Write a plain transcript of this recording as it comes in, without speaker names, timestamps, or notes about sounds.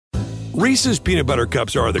Reese's peanut butter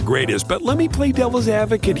cups are the greatest, but let me play devil's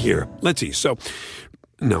advocate here. Let's see. So,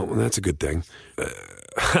 no, that's a good thing.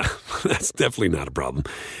 That's definitely not a problem.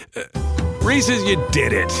 Reese's, you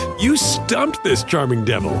did it. You stumped this charming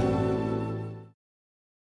devil.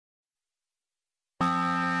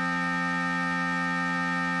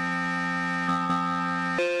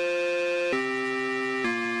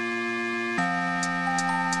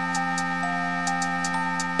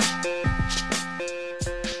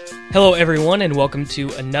 Hello everyone and welcome to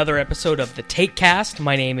another episode of the TakeCast.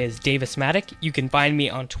 My name is Davis Maddock. You can find me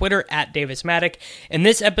on Twitter at Davis Maddock. In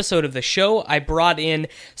this episode of the show, I brought in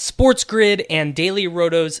Sports Grid and Daily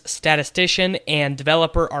Roto's statistician and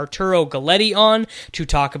developer Arturo Galletti on to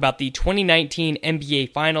talk about the 2019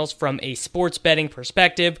 NBA Finals from a sports betting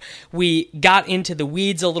perspective. We got into the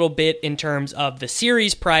weeds a little bit in terms of the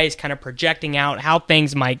series price, kind of projecting out how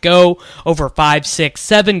things might go over 5, 6,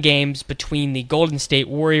 7 games between the Golden State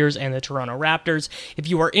Warriors and the Toronto Raptors. If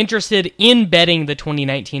you are interested in betting the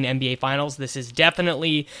 2019 NBA Finals, this is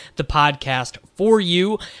definitely the podcast for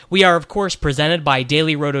you. We are, of course, presented by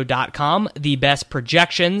DailyRoto.com, the best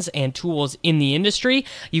projections and tools in the industry.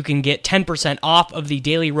 You can get 10% off of the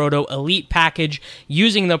Daily Roto Elite package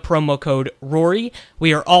using the promo code RORY.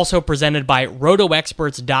 We are also presented by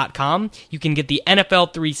RotoExperts.com. You can get the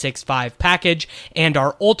NFL 365 package and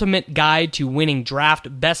our ultimate guide to winning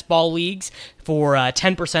draft best ball leagues for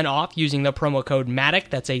 10% off using the promo code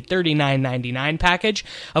MADDOCK. That's a $39.99 package.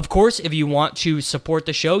 Of course, if you want to support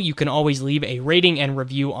the show, you can always leave a rating and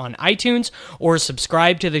review on iTunes or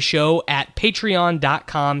subscribe to the show at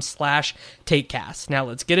patreon.com/takecast. Now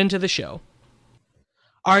let's get into the show.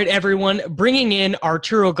 All right, everyone, bringing in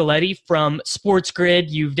Arturo Galletti from Sports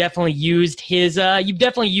Grid. You've definitely used his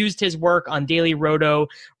work on Daily Roto,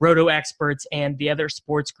 Roto Experts, and the other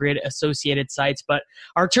Sports Grid associated sites. But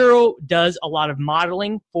Arturo does a lot of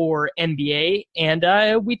modeling for NBA, and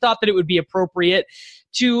we thought that it would be appropriate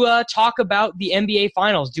to talk about the NBA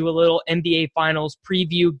Finals, do a little NBA Finals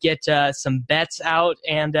preview, get some bets out,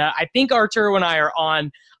 and I think Arturo and I are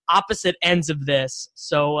on opposite ends of this,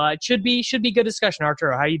 so it should be good discussion.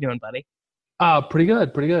 Arturo, how you doing, buddy? Pretty good.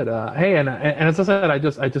 Hey, and as I said, I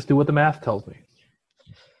just do what the math tells me.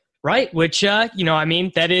 Right, which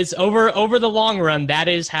that is over the long run. That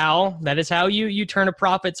is how you turn a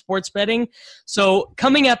profit sports betting. So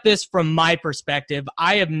coming at this from my perspective,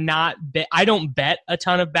 I don't bet a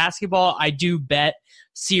ton of basketball. I do bet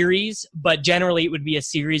series, but generally it would be a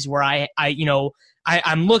series where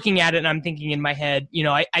I'm looking at it and I'm thinking in my head,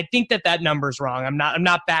 I think that number's wrong. I'm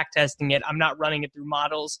not back testing it. I'm not running it through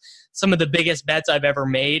models. Some of the biggest bets I've ever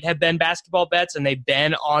made have been basketball bets, and they've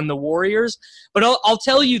been on the Warriors. But I'll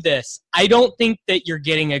tell you this. I don't think that you're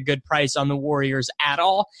getting a good price on the Warriors at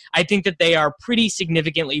all. I think that they are pretty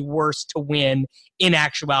significantly worse to win in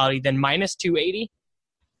actuality than minus 280.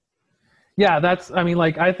 Yeah, I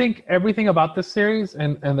think everything about this series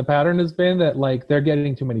and the pattern has been that, they're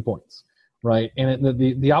getting too many points. Right, and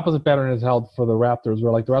the opposite pattern is held for the Raptors,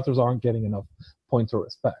 where the Raptors aren't getting enough points or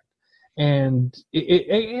respect. And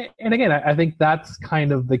again, I think that's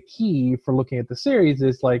kind of the key for looking at the series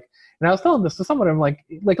is and I was telling this to someone, I'm like,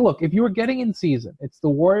 look, if you were getting in season, it's the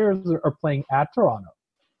Warriors are playing at Toronto,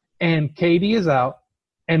 and KD is out,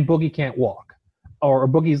 and Boogie can't walk, or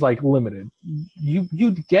Boogie's limited.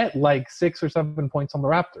 You'd get 6 or 7 points on the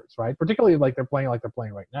Raptors, right? Particularly they're playing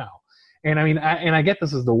right now. And I get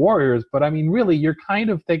this as the Warriors, but really you're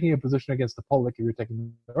kind of taking a position against the public if you're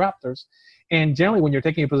taking the Raptors. And generally when you're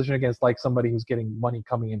taking a position against somebody who's getting money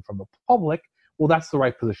coming in from the public, well, that's the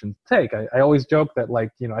right position to take. I always joke that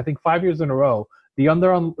I think 5 years in a row, the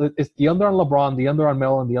under on LeBron, the under on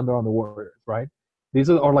Melo, and the under on the Warriors, right?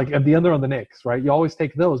 These are the under on the Knicks, right? You always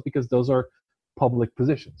take those because those are public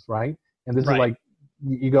positions, right? And this right. is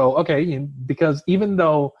you go, okay, because even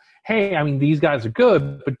though, hey, these guys are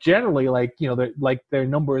good, but generally, their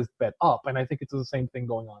number is bet up, and I think it's the same thing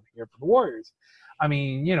going on here for the Warriors.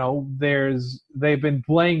 They've been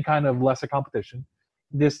playing kind of lesser competition.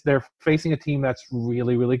 They're facing a team that's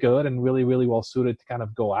really, really good and really, really well suited to kind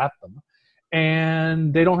of go at them,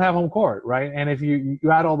 and they don't have home court, right? And if you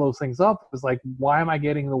add all those things up, it's why am I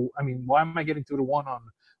getting 2-1 on?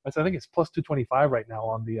 I think it's plus 225 right now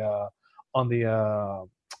on the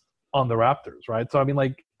Raptors, right? So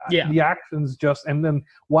the actions just, and then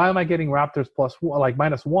why am I getting Raptors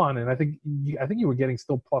 -1? And I think you were getting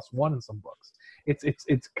still +1 in some books.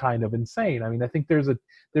 It's kind of insane. I think there's a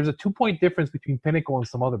 2-point difference between Pinnacle and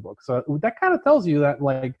some other books. So that kind of tells you that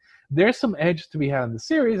there's some edge to be had in the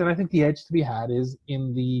series, and I think the edge to be had is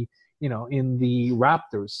in the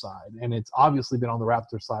Raptors side, and it's obviously been on the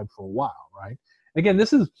Raptors side for a while, right? Again,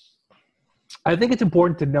 this is I think it's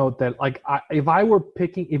important to note that, like, if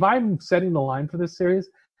I'm setting the line for this series,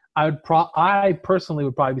 I personally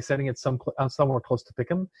would probably be setting it somewhere close to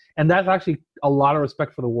Pick'em, and that's actually a lot of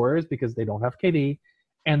respect for the Warriors because they don't have KD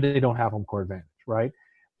and they don't have home court advantage, right?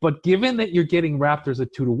 But given that you're getting Raptors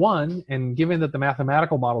at 2-1, and given that the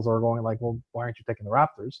mathematical models are going like, well, why aren't you taking the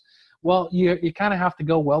Raptors? Well, you kind of have to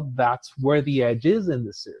go, well, that's where the edge is in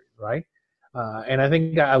this series, right? And I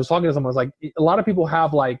think I was talking to someone, I was like, a lot of people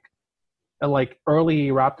have like early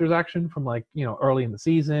Raptors action from early in the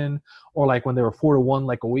season, or like when they were 4-1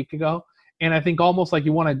 like a week ago. And I think almost like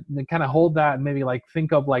you want to kind of hold that and maybe like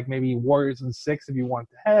think of like maybe Warriors in 6 if you want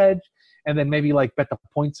to hedge, and then maybe like bet the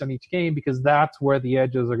points on each game because that's where the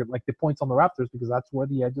edges are, like the points on the Raptors, because that's where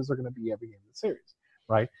the edges are going to be every game of the series,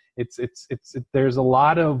 right? There's a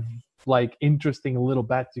lot of like interesting little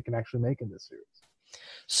bets you can actually make in this series.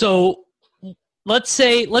 So let's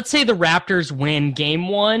say the Raptors win game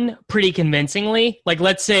 1 pretty convincingly. Like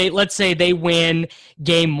let's say they win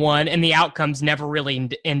game 1 and the outcome's never really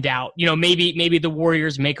in doubt. Maybe the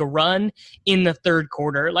Warriors make a run in the third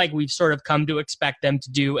quarter, like we've sort of come to expect them to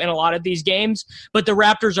do in a lot of these games. But the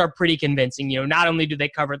Raptors are pretty convincing. Not only do they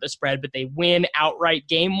cover the spread, but they win outright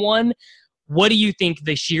game 1. What do you think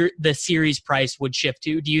the series price would shift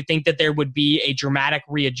to? Do you think that there would be a dramatic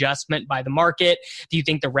readjustment by the market? Do you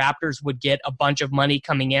think the Raptors would get a bunch of money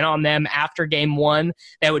coming in on them after game 1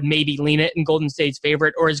 that would maybe lean it in Golden State's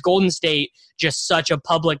favorite? Or is Golden State just such a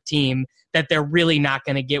public team that they're really not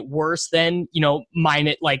going to get worse than, mine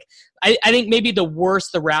it? Like, I think maybe the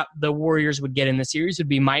worst the Warriors would get in the series would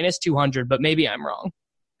be minus 200, but maybe I'm wrong.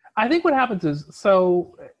 I think what happens is,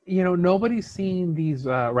 nobody's seen these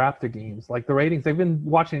Raptor games. Like the ratings, they've been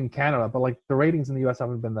watching in Canada, but like the ratings in the U.S.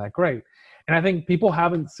 haven't been that great. And I think people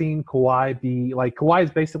haven't seen Kawhi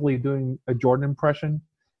is basically doing a Jordan impression.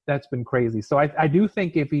 That's been crazy. So I do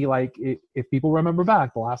think if people remember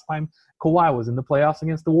back, the last time Kawhi was in the playoffs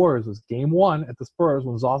against the Warriors was game 1 at the Spurs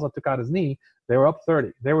when Zaza took out his knee. They were up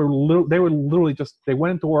 30. They were literally just, they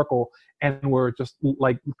went into Oracle and were just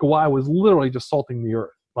like, Kawhi was literally just salting the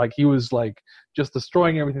earth. Like he was like just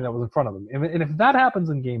destroying everything that was in front of him. And if that happens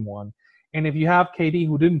in game 1, and if you have KD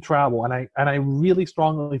who didn't travel, and I really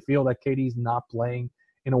strongly feel that KD's not playing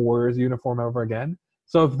in a Warriors uniform ever again.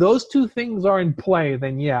 So if those two things are in play,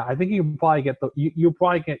 then yeah, I think you can probably you'll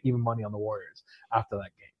probably get even money on the Warriors after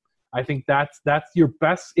that game. I think that's your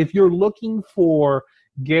best. If you're looking for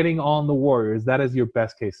getting on the Warriors, that is your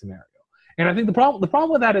best case scenario. And I think the problem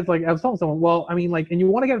with that is, like, I was telling someone, well, I mean, like, and you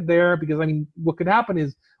want to get there because, I mean, what could happen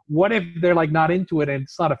is, what if they're like not into it and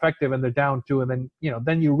it's not effective and they're down 2, and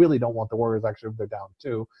then you really don't want the Warriors actually if they're down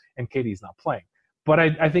 2 and KD's not playing. But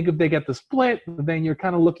I think if they get the split, then you're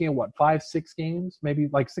kind of looking at 5-6 games, maybe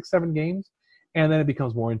like 6-7 games, and then it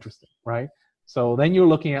becomes more interesting, right? So then you're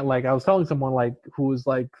looking at, like, I was telling someone like who was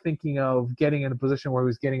like thinking of getting in a position where he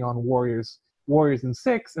was getting on Warriors in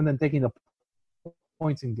 6 and then taking the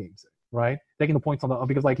points in game 6. Right, taking the points on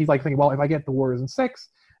because like he's like thinking, well, if I get the Warriors in 6,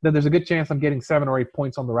 then there's a good chance I'm getting 7 or 8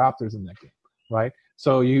 points on the Raptors in that game, right?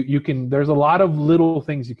 So you can. There's a lot of little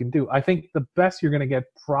things you can do. I think the best you're going to get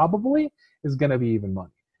probably is going to be even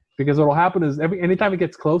money, because what'll happen is anytime it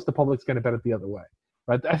gets close, the public's going to bet it the other way,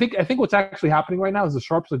 right? I think what's actually happening right now is the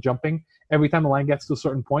sharps are jumping every time the line gets to a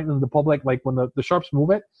certain point, and the public, like when the sharps move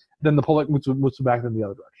it, then the public moves back in the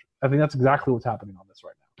other direction. I think that's exactly what's happening on this right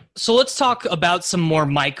now. So let's talk about some more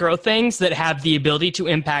micro things that have the ability to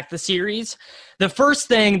impact the series. The first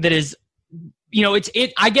thing that is,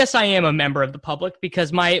 I guess I am a member of the public,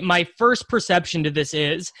 because my first perception to this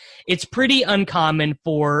is it's pretty uncommon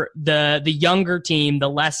for the younger team, the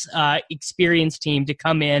less experienced team, to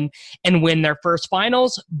come in and win their first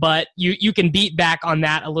finals. But you can beat back on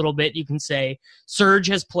that a little bit. You can say Serge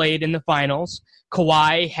has played in the finals.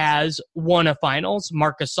 Kawhi has won a finals.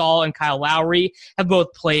 Marc Gasol and Kyle Lowry have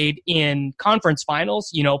both played in conference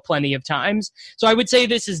finals, plenty of times. So I would say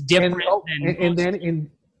this is different.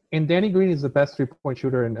 And Danny Green is the best 3-point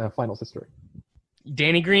shooter in finals history.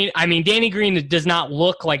 Danny Green does not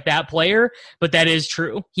look like that player, but that is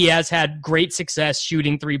true. He has had great success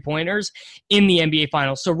shooting 3-pointers in the NBA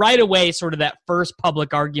Finals. So right away, sort of that first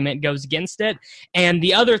public argument goes against it. And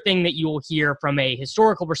the other thing that you will hear from a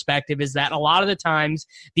historical perspective is that a lot of the times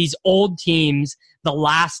these old teams, the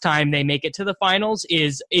last time they make it to the finals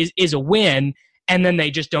is a win, and then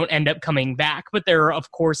they just don't end up coming back. But there are,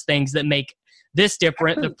 of course, things that make this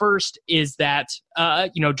different. The first is that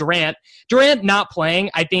Durant not playing,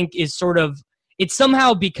 I think, is sort of, it's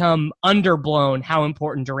somehow become underblown how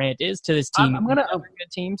important Durant is to this team. Good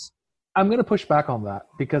teams. I'm gonna push back on that,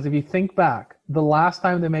 because if you think back, the last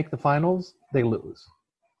time they make the finals, they lose.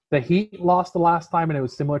 The Heat lost the last time, and it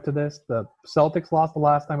was similar to this. The Celtics lost the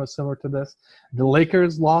last time, it was similar to this. The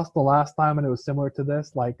Lakers lost the last time, and it was similar to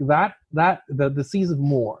this. Like the season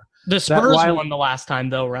more. The Spurs won the last time,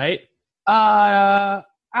 though, right?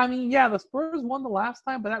 I mean, yeah, the Spurs won the last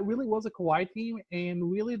time, but that really was a Kawhi team,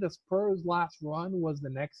 and really the Spurs' last run was the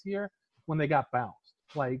next year when they got bounced.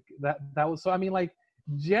 Like that was so. I mean, like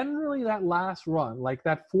generally that last run, like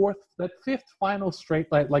that fifth final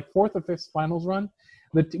straight, like fourth or fifth finals run,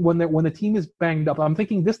 when the team is banged up, I'm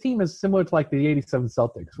thinking this team is similar to like the '87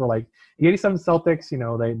 Celtics, where like the '87 Celtics, you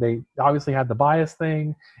know, they obviously had the bias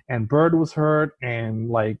thing, and Bird was hurt, and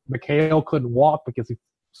like McHale couldn't walk because he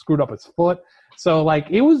screwed up his foot. So like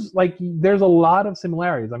it was like there's a lot of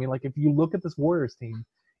similarities. I mean, like if you look at this Warriors team,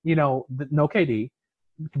 you know, no KD,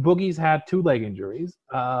 Boogie's had 2 leg injuries.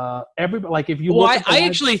 Everybody, like if you look at I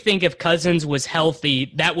actually think if Cousins was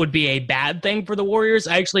healthy, that would be a bad thing for the Warriors.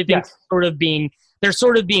 I actually think they're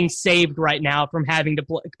sort of being saved right now from having to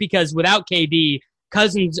play, because without KD,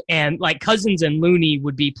 Cousins and Looney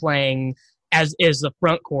would be playing as the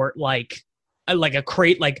front court like a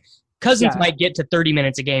crate. Like Cousins might get to 30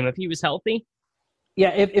 minutes a game if he was healthy.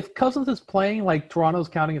 Yeah, if Cousins is playing like Toronto's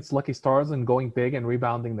counting its lucky stars and going big and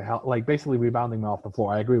rebounding basically rebounding them off the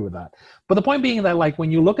floor, I agree with that. But the point being that like when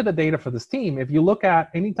you look at the data for this team, if you look at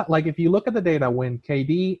if you look at the data when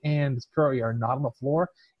KD and Curry are not on the floor,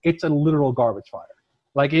 it's a literal garbage fire.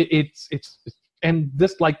 Like it's and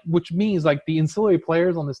this like which means like the ancillary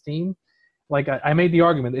players on this team, like I made the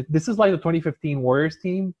argument, this is like the 2015 Warriors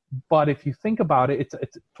team, but if you think about it, it's a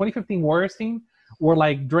 2015 Warriors team where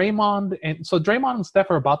like Draymond and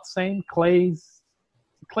Steph are about the same. Clay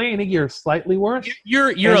and Iggy are slightly worse.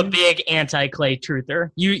 You're a big anti-Clay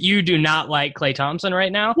truther. You do not like Klay Thompson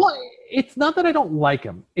right now? Well, it's not that I don't like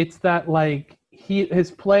him. It's that like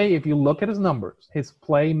his play, if you look at his numbers, his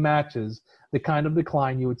play matches the kind of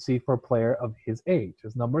decline you would see for a player of his age.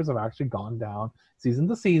 His numbers have actually gone down season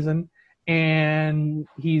to season. And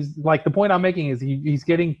he's like, the point I'm making is he's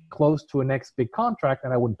getting close to a next big contract,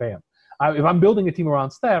 and I wouldn't pay him. If I'm building a team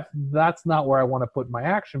around Steph, that's not where I want to put my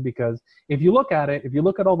action, because if you look at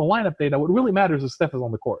all the lineup data, what really matters is Steph is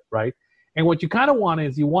on the court, right? And what you kind of want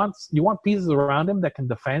is you want pieces around him that can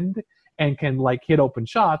defend and can like hit open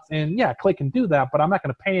shots. And yeah, Clay can do that, but I'm not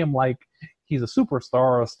going to pay him like he's a superstar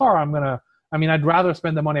or a star. I'd rather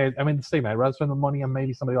spend the money. I mean, the statement. I'd rather spend the money on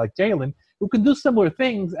maybe somebody like Jalen, who can do similar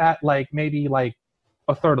things at like maybe like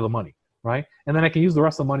a third of the money, right? And then I can use the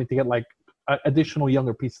rest of the money to get like additional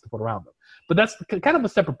younger pieces to put around them. But that's kind of a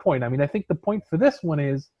separate point. I mean, I think the point for this one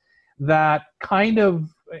is that kind of,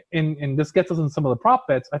 and this gets us in some of the prop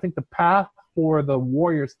bets, I think the path for the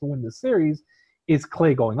Warriors to win the series is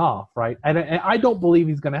Clay going off, right? And I don't believe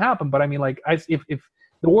he's going to happen, but I mean, like, if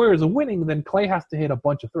the Warriors are winning, then Clay has to hit a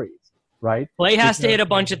bunch of threes, right? Clay has to hit a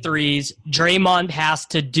bunch of threes. Draymond has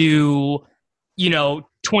to do,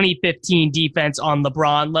 2015 defense on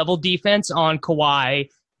LeBron, level defense on Kawhi,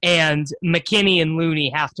 and McKinney and Looney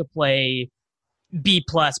have to play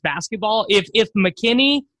B-plus basketball. If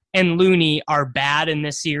McKinney and Looney are bad in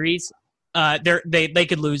this series, they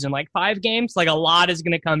could lose in like 5 games. Like a lot is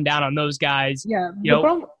going to come down on those guys. Yeah,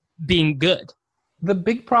 being good. The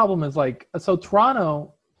big problem is like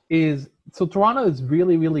Toronto is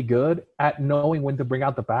really, really good at knowing when to bring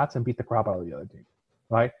out the bats and beat the crap out of the other team,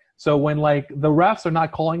 right? So when like the refs are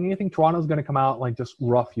not calling anything, Toronto's going to come out and like just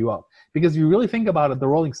rough you up, because if you really think about it, they're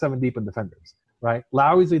rolling 7 deep in defenders, right?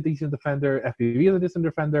 Lowry's a decent defender, FBV is a decent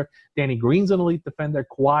defender, Danny Green's an elite defender,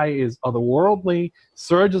 Kawhi is otherworldly,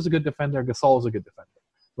 Serge is a good defender, Gasol is a good defender,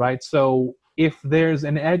 right? So if there's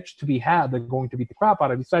an edge to be had, they're going to beat the crap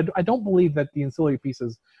out of you. So I don't believe that the ancillary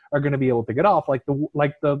pieces are going to be able to get off. Like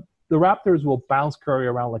the Raptors will bounce Curry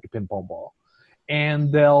around like a ping pong ball.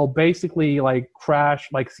 And they'll basically like crash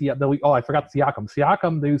like I forgot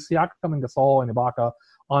Siakam. They use Siakam and Gasol and Ibaka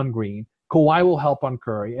on Green. Kawhi will help on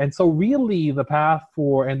Curry. And so really the path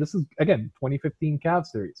for, and this is again 2015 Cavs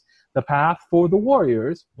series, the path for the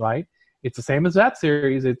Warriors, right? It's the same as that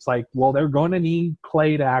series. It's like, well, they're going to need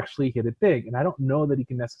Clay to actually hit it big, and I don't know that he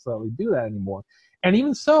can necessarily do that anymore. And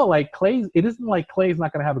even so, like it isn't like Clay's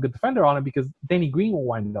not going to have a good defender on him, because Danny Green will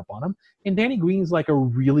wind up on him, and Danny Green's like a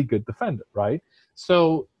really good defender, right?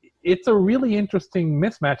 So it's a really interesting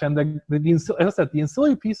mismatch. And as I said, the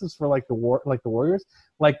ancillary pieces for like the Warriors,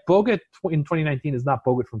 like Bogut in 2019 is not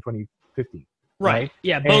Bogut from 2015, right?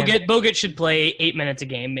 Yeah, Bogut should play 8 minutes a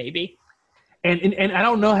game, maybe. And I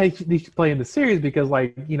don't know how they should play in the series, because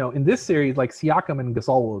like in this series, like Siakam and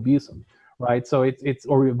Gasol will abuse him. Right, so it's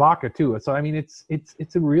or Ibaka too. So I mean, it's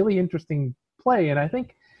a really interesting play, and I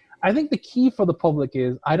think I think the key for the public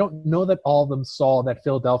is I don't know that all of them saw that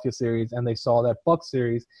Philadelphia series and they saw that Bucks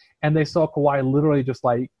series and they saw Kawhi literally just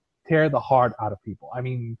like tear the heart out of people. I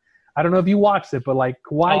mean, I don't know if you watched it, but like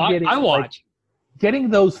Kawhi I watch. Like, getting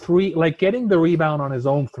those three, like getting the rebound on his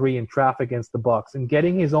own three in traffic against the Bucks and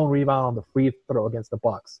getting his own rebound on the free throw against the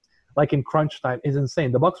Bucks, like in crunch time, is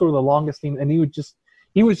insane. The Bucks were the longest team, and he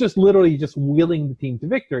was just literally just wheeling the team to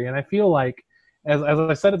victory. And I feel like, as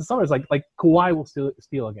I said at the summer, it's like Kawhi will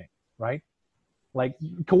steal a game, right? Like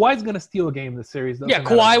Kawhi's going to steal a game in the series. Yeah,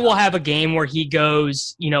 Kawhi will have a game where he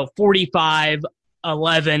goes, 45,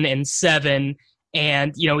 11, and 7,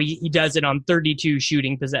 and he does it on 32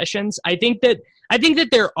 shooting possessions. I think that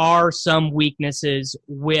there are some weaknesses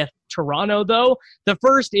with Toronto, though. The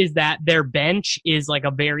first is that their bench is like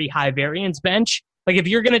a very high variance bench. Like if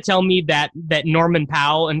you're going to tell me that Norman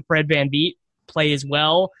Powell and Fred VanVleet play as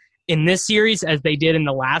well in this series as they did in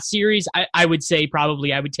the last series, I would say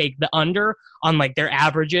probably I would take the under on like their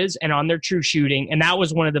averages and on their true shooting. And that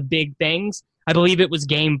was one of the big things. I believe it was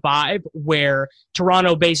game 5 where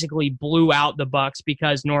Toronto basically blew out the Bucks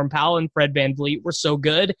because Norm Powell and Fred VanVleet were so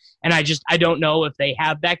good. And I don't know if they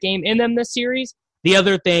have that game in them this series. The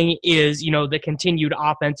other thing is, the continued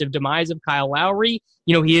offensive demise of Kyle Lowry.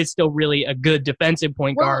 He is still really a good defensive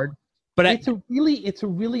point guard. But it's a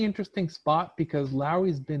really interesting spot because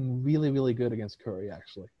Lowry's been really, really good against Curry,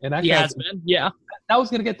 actually. And actually, he has been, yeah. That was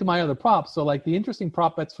going to get to my other props. So, like, the interesting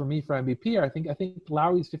prop bets for me for MVP are, I think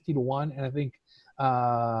Lowry's 50-1, and I think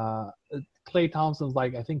Klay Thompson's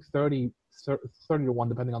like, I think 30-1,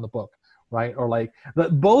 depending on the book, right? Or like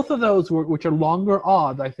both of those, which are longer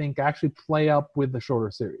odds, I think actually play up with the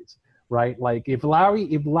shorter series. Right, like if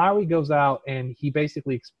Lowry goes out and he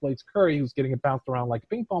basically exploits Curry, who's getting it bounced around like a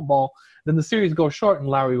ping pong ball, then the series goes short and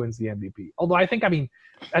Lowry wins the MVP. Although I think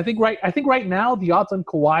right now the odds on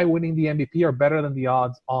Kawhi winning the MVP are better than the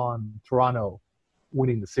odds on Toronto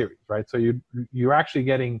winning the series. Right, so you're actually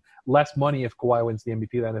getting less money if Kawhi wins the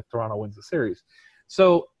MVP than if Toronto wins the series.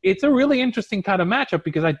 So it's a really interesting kind of matchup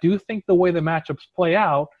because I do think the way the matchups play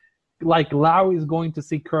out, like Lowry is going to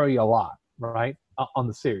see Curry a lot, right? On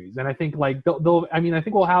the series. And I think like I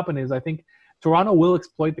think what will happen is I think Toronto will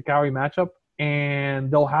exploit the Curry matchup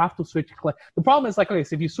and they'll have to switch Klay. The problem is like, okay,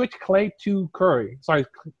 so if you switch Klay to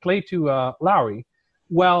Lowry,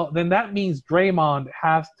 well, then that means Draymond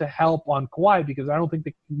has to help on Kawhi because I don't think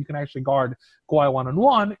that you can actually guard Kawhi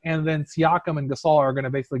one-on-one, and then Siakam and Gasol are going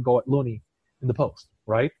to basically go at Looney in the post,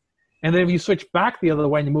 right? And then if you switch back the other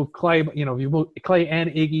way and you move Klay, if you move Klay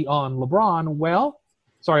and Iggy on LeBron,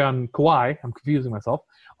 on Kawhi, I'm confusing myself.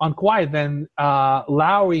 On Kawhi, then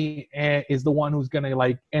Lowry is the one who's going to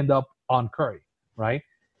like end up on Curry, right?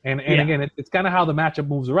 And again, it's kind of how the matchup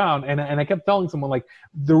moves around. And I kept telling someone like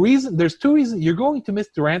there's 2 reasons you're going to miss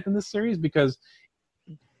Durant in this series because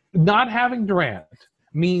not having Durant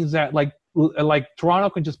means that like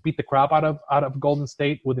Toronto can just beat the crap out of Golden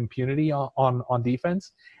State with impunity on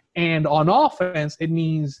defense, and on offense it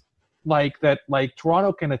means like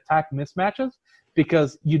Toronto can attack mismatches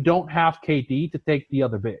because you don't have KD to take the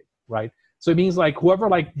other big, right? So it means like whoever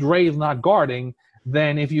like Dre is not guarding,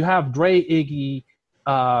 then if you have Dre, Iggy,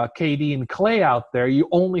 KD, and Klay out there, you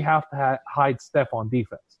only have to hide Steph on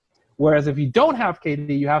defense. Whereas if you don't have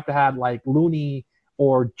KD, you have to have like Looney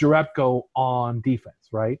or Jerebko on defense,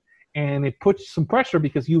 right? And it puts some pressure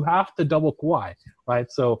because you have to double Kawhi,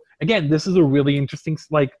 right? So again, this is a really interesting,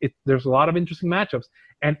 there's a lot of interesting matchups,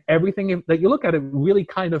 and everything that you look at it really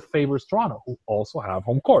kind of favors Toronto, who also have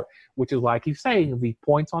home court, which is like he's saying, the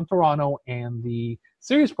points on Toronto and the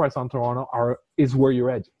series price on Toronto is where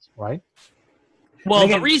your edge is, right? Well,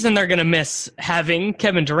 the reason they're going to miss having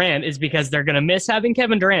Kevin Durant is because they're going to miss having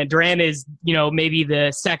Kevin Durant. Durant is, maybe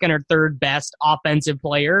the second or third best offensive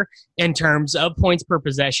player in terms of points per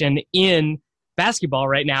possession in basketball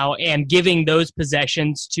right now, and giving those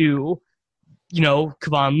possessions to,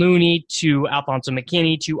 Kevon Looney, to Alfonso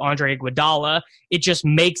McKinney, to Andre Iguodala, it just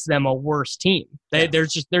makes them a worse team.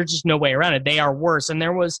 There's just no way around it. They are worse. And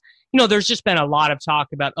there's just been a lot of talk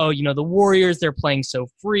about, the Warriors, they're playing so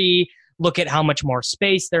free. Look at how much more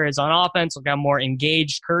space there is on offense. Look how more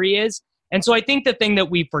engaged Curry is. And so I think the thing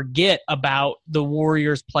that we forget about the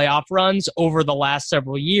Warriors' playoff runs over the last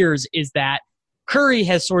several years is that Curry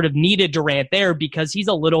has sort of needed Durant there because he's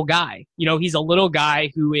a little guy. He's a little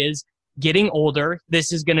guy who is getting older.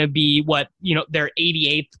 This is going to be their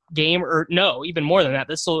 88th game, or no, even more than that.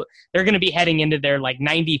 They're going to be heading into their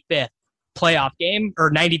 95th playoff game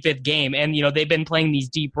or 95th game. And, they've been playing these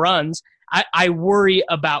deep runs. I worry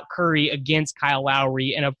about Curry against Kyle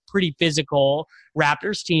Lowry and a pretty physical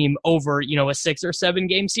Raptors team over, a 6 or 7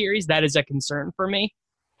 game series. That is a concern for me.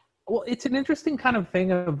 Well, it's an interesting kind of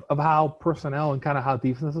thing of how personnel and kind of how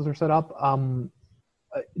defenses are set up.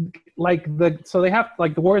 So they have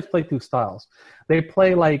like the Warriors play two styles. They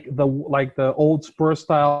play like the old Spurs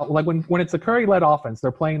style. Like when it's a Curry led offense,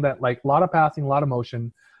 they're playing that like a lot of passing, a lot of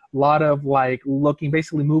motion, a lot of like looking,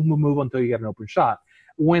 basically move until you get an open shot.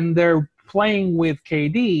 When they're playing with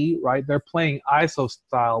KD, right, they're playing ISO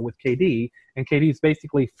style with KD, and KD is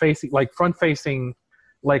basically front facing,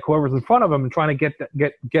 like whoever's in front of him and trying to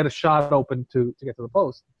get a shot open to get to the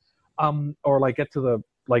post, or like get to the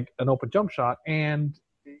like an open jump shot. And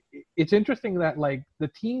it's interesting that like the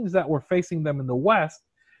teams that were facing them in the West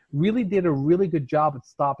really did a really good job at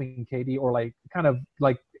stopping KD, or like kind of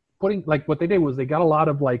like putting, like what they did was they got a lot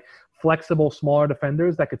of like flexible smaller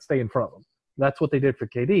defenders that could stay in front of them. That's what they did for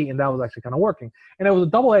KD, and that was actually kind of working. And it was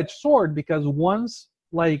a double-edged sword, because once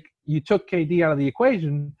like you took KD out of the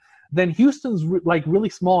equation, then Houston's like really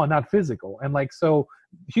small and not physical. And like, so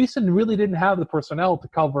Houston really didn't have the personnel to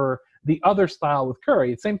cover the other style with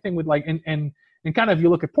Curry. Same thing with like, and kind of, if you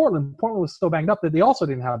look at Portland was so banged up that they also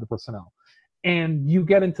didn't have the personnel. And you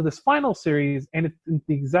get into this final series and it's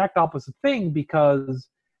the exact opposite thing, because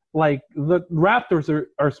like the Raptors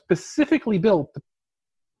are specifically built to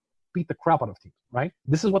beat the crap out of teams, right?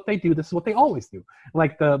 This is what they do. This is what they always do.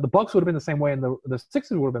 Like the Bucks would have been the same way, and the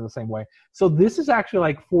Sixers would have been the same way. So this is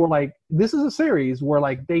actually like this is a series where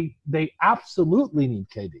like they absolutely need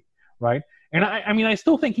KD, right? And I mean, I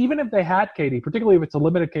still think even if they had KD, particularly if it's a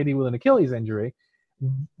limited KD with an Achilles injury,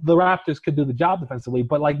 the Raptors could do the job defensively.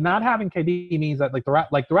 But like not having KD means that like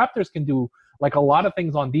the Raptors can do like a lot of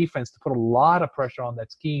things on defense to put a lot of pressure on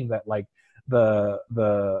that scheme that like the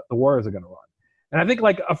Warriors are going to run. And I think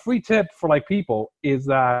like a free tip for like people is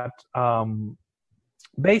that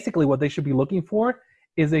basically what they should be looking for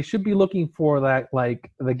is they should be looking for that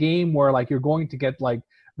like the game where like you're going to get like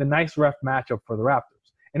the nice ref matchup for the Raptors.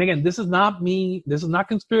 And again, this is not me. This is not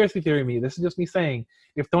conspiracy theory me. This is just me saying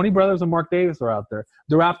if Tony Brothers and Mark Davis are out there,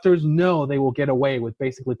 the Raptors know they will get away with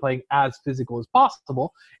basically playing as physical as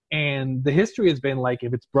possible. And the history has been like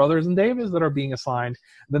if it's Brothers and Davis that are being assigned,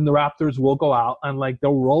 then the Raptors will go out and like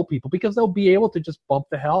they'll roll people because they'll be able to just bump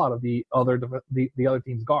the hell out of the other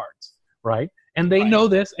team's guards, right? And they know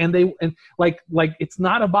this, and like it's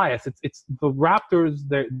not a bias. It's the Raptors.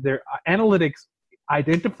 Their analytics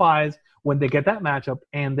identifies when they get that matchup,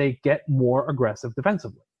 and they get more aggressive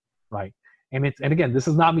defensively, right? And again, this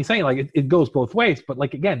is not me saying like it goes both ways, but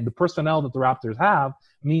like again, the personnel that the Raptors have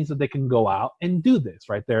means that they can go out and do this,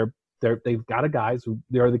 right? They've got guys who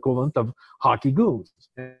they are the equivalent of hockey goons,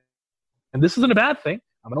 and this isn't a bad thing.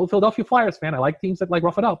 I'm an old Philadelphia Flyers fan. I like teams that like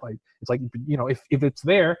rough it up. It's like, you know, if it's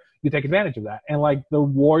there, you take advantage of that. And like the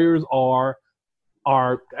Warriors are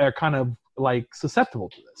kind of like susceptible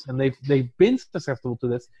to this, and they've been susceptible to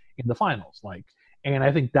this in the finals. Like, and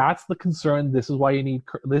I think that's the concern. This is why you need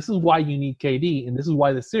KD, and this is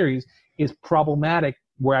why the series is problematic.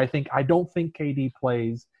 Where I don't think KD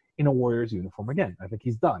plays in a Warriors uniform again. I think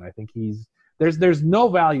he's done. I think there's no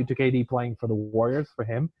value to KD playing for the Warriors for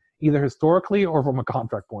him, either historically or from a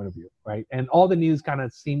contract point of view, right? And all the news kind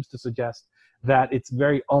of seems to suggest that it's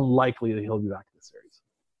very unlikely that he'll be back in the series.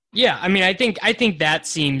 Yeah, I mean, I think that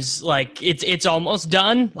seems like it's almost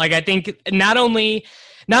done. Like, I think not only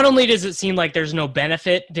does it seem like there's no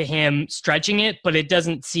benefit to him stretching it, but it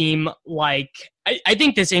doesn't seem like I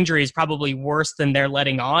think this injury is probably worse than they're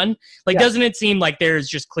letting on. Like, Doesn't it seem like there's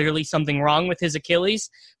just clearly something wrong with his Achilles?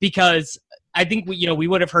 Because I think we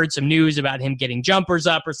would have heard some news about him getting jumpers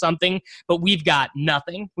up or something, but we've got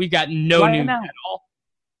nothing. We've got no news at all.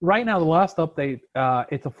 Right now, the last update,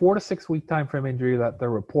 it's a 4 to 6 week time frame injury that they're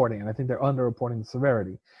reporting, and I think they're underreporting the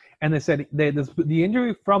severity. And they said the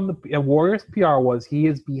injury from the Warriors PR was he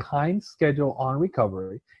is behind schedule on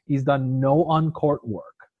recovery. He's done no on-court work.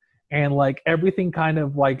 And, like, everything kind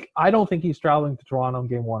of, like, I don't think he's traveling to Toronto in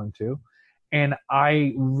Game 1 and 2. And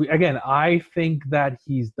I think that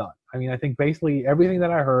he's done. I mean, I think basically everything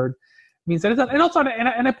that I heard means that it's done. And also,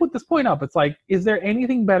 and I put this point up. It's like, is there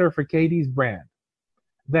anything better for KD's brand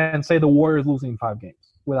than, say, the Warriors losing 5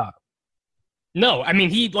 games without him? No, I mean,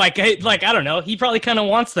 he like I don't know. He probably kind of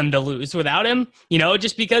wants them to lose without him,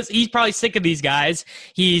 just because he's probably sick of these guys.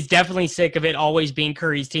 He's definitely sick of it always being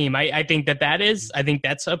Curry's team. I think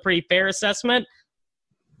that's a pretty fair assessment.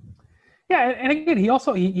 Yeah, and again, he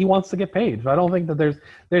also he wants to get paid. So I don't think that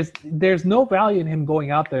there's no value in him going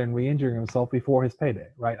out there and re-injuring himself before his payday,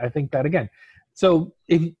 right? I think that again. So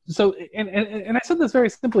and I said this very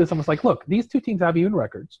simply. It's almost like, look, these two teams have even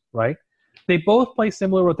records, right? They both play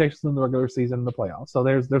similar rotations in the regular season and the playoffs. So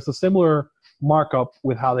there's a similar markup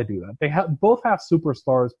with how they do that. They both have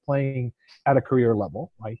superstars playing at a career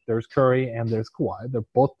level, right? There's Curry and there's Kawhi. They're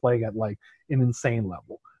both playing at like an insane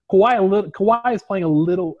level. Kawhi is playing a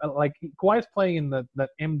little like Kawhi is playing in that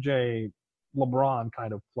MJ LeBron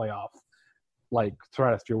kind of playoff like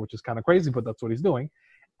stratosphere, which is kind of crazy, but that's what he's doing.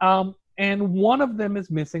 And one of them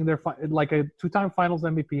is missing their like a two-time Finals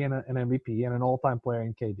MVP and an MVP and an all-time player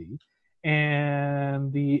in KD,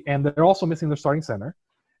 and they're also missing their starting center.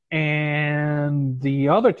 And the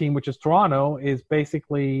other team, which is Toronto, is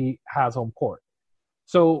basically has home court.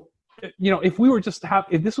 So,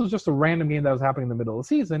 if this was just a random game that was happening in the middle of the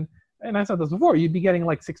season, and I said this before, you'd be getting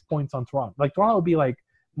like 6 points on Toronto. Like Toronto would be like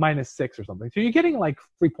 -6 or something. So you're getting like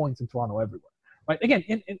 3 points in Toronto everywhere, right? Again,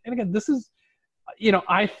 and again, this is,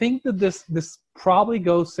 I think that this probably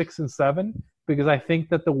goes 6 and 7 because I think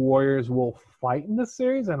that the Warriors will fight in this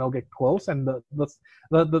series and they'll get close. And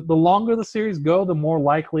the longer the series go, the more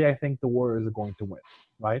likely I think the Warriors are going to win,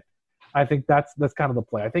 right? I think that's kind of the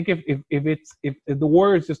play. I think if the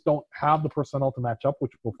Warriors just don't have the personnel to match up,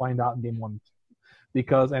 which we'll find out in game 1 and 2,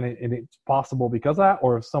 because it's possible because of that,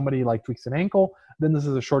 or if somebody like tweaks an ankle, then this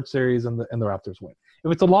is a short series and the Raptors win.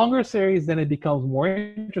 If it's a longer series, then it becomes more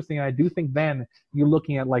interesting. And I do think then you're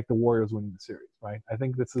looking at like the Warriors winning the series, right? I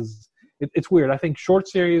think it's weird. I think short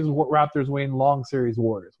series Raptors win, long series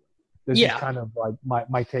Warriors win. This is kind of like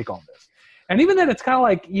my take on this. And even then, it's kind of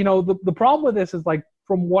like the problem with this is like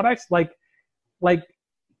from what I like,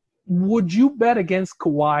 would you bet against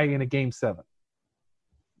Kawhi in a game 7?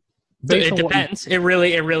 It depends. It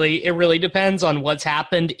really depends on what's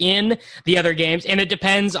happened in the other games, and it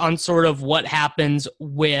depends on sort of what happens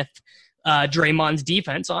with Draymond's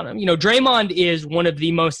defense on him. Draymond is one of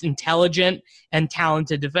the most intelligent and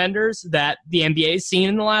talented defenders that the NBA has seen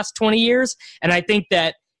in the last 20 years, and I think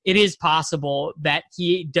that it is possible that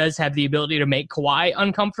he does have the ability to make Kawhi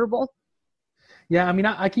uncomfortable. Yeah, I mean,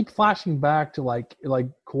 I keep flashing back to like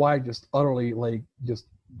Kawhi just utterly like just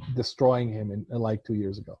destroying him in like 2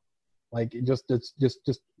 years ago. Like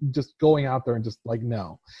just going out there and just like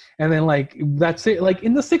no, and then like that's it. Like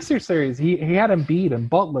in the Sixers series, he had Embiid and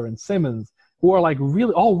Butler and Simmons, who are like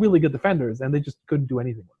really good defenders, and they just couldn't do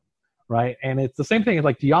anything with him, right? And it's the same thing as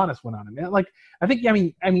like Giannis went on him. And like I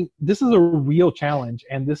mean, this is a real challenge,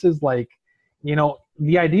 and this is like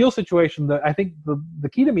the ideal situation. That I think the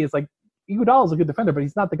key to me is like Iguodala is a good defender, but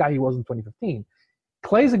he's not the guy he was in 2015.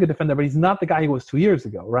 Clay's a good defender, but he's not the guy he was 2 years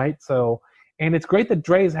ago, right? So. And it's great that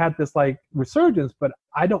Dre's had this like resurgence, but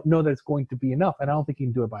I don't know that it's going to be enough, and I don't think he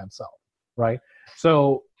can do it by himself, right?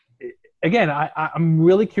 So again, I'm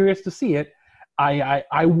really curious to see it.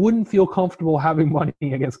 I wouldn't feel comfortable having money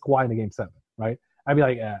against Kawhi in a game 7, right? I'd be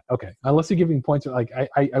like, okay, unless you're giving points, like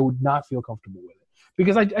I would not feel comfortable with it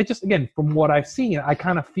because I just again from what I've seen, I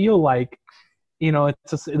kind of feel like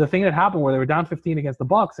it's the thing that happened where they were down 15 against the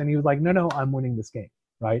Bucks, and he was like, no, I'm winning this game,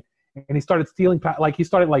 right? And he started stealing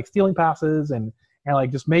passes and like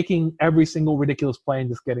just making every single ridiculous play and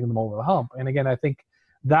just getting them over the hump. And again, I think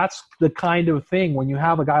that's the kind of thing when you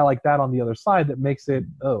have a guy like that on the other side that makes it,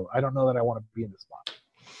 I don't know that I want to be in this spot.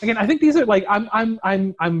 Again, I think these are like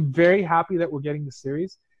I'm very happy that we're getting this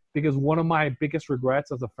series because one of my biggest regrets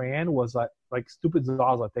as a fan was like stupid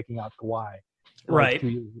Zaza taking out Kawhi. Right.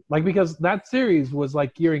 Like because that series was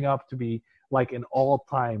like gearing up to be like an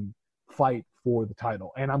all-time fight for the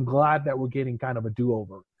title, and I'm glad that we're getting kind of a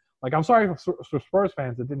do-over. Like, I'm sorry for Spurs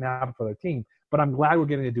fans that didn't happen for their team, but I'm glad we're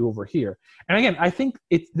getting a do-over here. And again, I think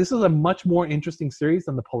this is a much more interesting series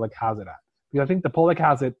than the public has it at, because I think the public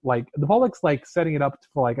has it like the public's like setting it up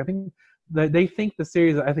for like I think they think the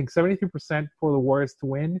series 73% for the Warriors to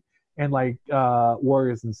win and like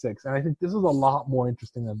Warriors in 6, and I think this is a lot more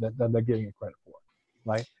interesting than they're giving it credit for,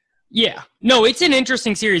 right? Yeah. No, it's an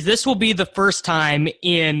interesting series. This will be the first time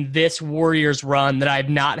in this Warriors run that I've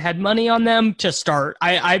not had money on them to start.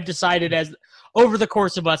 I've decided as over the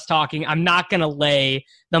course of us talking, I'm not going to lay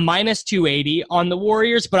the -280 on the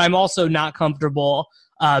Warriors, but I'm also not comfortable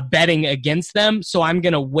betting against them. So I'm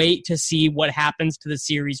going to wait to see what happens to the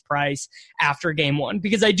series price after game 1,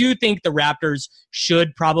 because I do think the Raptors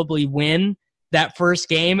should probably win that first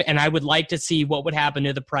game, and I would like to see what would happen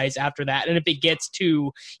to the price after that. And if it gets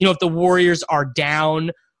to, if the Warriors are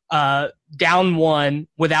down 1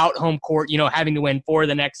 without home court, having to win 4 of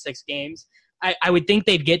the next 6 games, I would think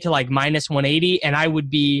they'd get to like -180, and I would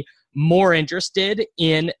be more interested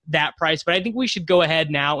in that price. But I think we should go ahead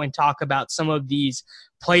now and talk about some of these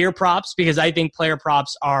player props, because I think player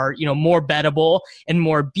props are, more bettable and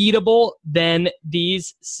more beatable than the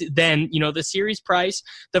series price.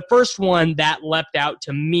 The first one that leapt out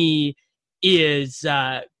to me is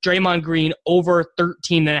Draymond Green over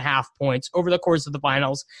 13.5 points over the course of the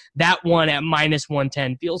finals. That one at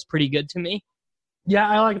 -110 feels pretty good to me. Yeah,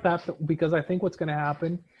 I like that because I think what's going to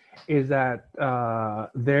happen is that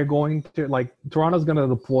they're going to Toronto's going to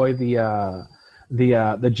deploy the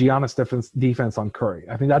Giannis defense on Curry.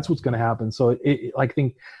 I think that's what's going to happen. So I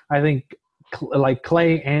think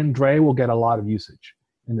Clay and Dre will get a lot of usage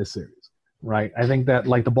in this series, right? I think that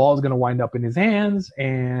the ball is going to wind up in his hands,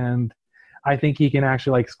 and I think he can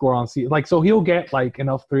actually score on so he'll get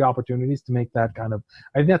enough 3 opportunities to make that kind of.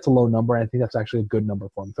 I think that's a low number. I think that's actually a good number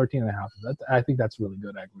for him. 13.5. I think that's really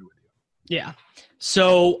good. I agree with you. Yeah.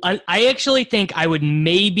 So I actually think I would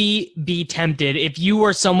maybe be tempted if you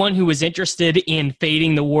were someone who was interested in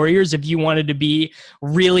fading the Warriors, if you wanted to be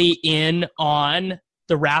really in on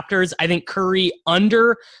the Raptors. I think Curry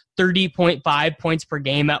under 30.5 points per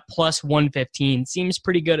game at +115 seems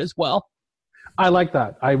pretty good as well. I like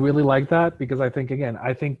that. I really like that because I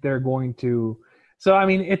think they're going to. So, I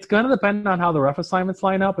mean, it's going to depend on how the ref assignments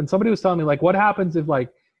line up. And somebody was telling me, what happens if,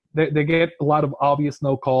 they get a lot of obvious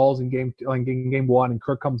no calls in game 1 and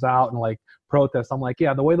Kirk comes out and, protests. I'm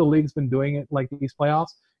yeah, the way the league's been doing it, these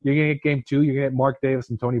playoffs, you're going to get game 2, you're going to get Mark Davis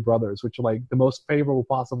and Tony Brothers, which are, the most favorable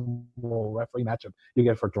possible referee matchup you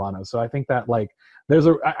get for Toronto. So I think that,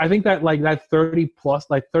 that 30 plus,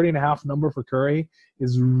 30.5 number for Curry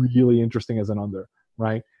is really interesting as an under,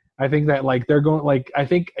 right? I think that they're going I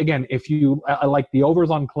think again if you the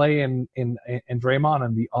overs on Clay and Draymond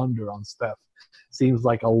and the under on Steph seems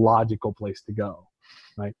like a logical place to go,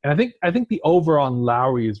 right? And I think the over on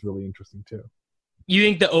Lowry is really interesting too. You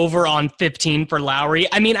think the over on 15 for Lowry?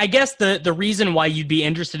 I mean, I guess the reason why you'd be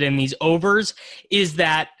interested in these overs is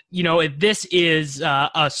that, if this is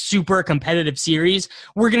a super competitive series,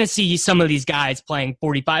 we're going to see some of these guys playing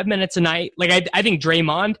 45 minutes a night. I think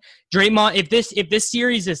Draymond, if this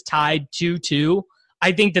series is tied 2-2,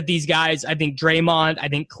 I think that these guys, I think Draymond, I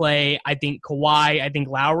think Clay, I think Kawhi, I think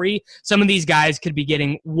Lowry, some of these guys could be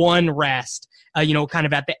getting one rest, kind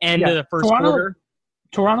of at the end of the first quarter.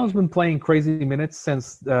 Toronto's been playing crazy minutes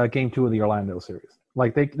since game 2 of the Orlando series.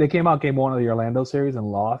 They came out game 1 of the Orlando series and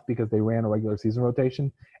lost because they ran a regular season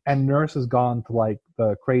rotation. And Nurse has gone to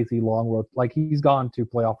the crazy long road. He's gone to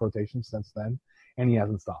playoff rotation since then, and he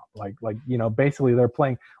hasn't stopped. Basically they're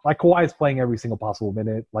playing Kawhi's playing every single possible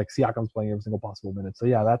minute. Siakam's playing every single possible minute. So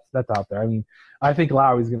yeah, that's out there. I mean, I think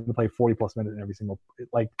Lowry's going to play 40 plus minutes in every single.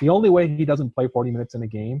 The only way he doesn't play 40 minutes in a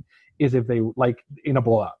game is if they in a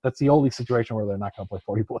blowout. That's the only situation where they're not going to play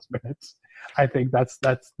 40 plus minutes. I think that's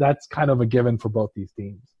kind of a given for both these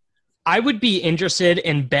teams. I would be interested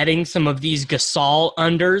in betting some of these Gasol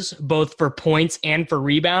unders, both for points and for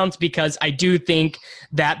rebounds, because I do think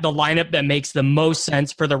that the lineup that makes the most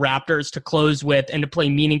sense for the Raptors to close with and to play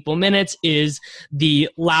meaningful minutes is the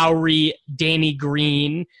Lowry, Danny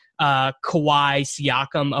Green, Kawhi,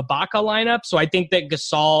 Siakam, Ibaka lineup. So I think that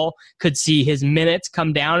Gasol could see his minutes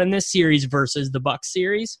come down in this series versus the Bucks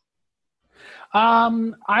series.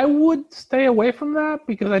 I would stay away from that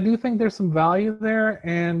because I do think there's some value there,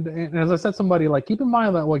 and as I said, somebody keep in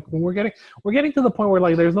mind that when we're getting to the point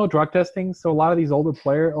where there's no drug testing, so a lot of these older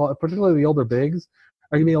players, particularly the older bigs,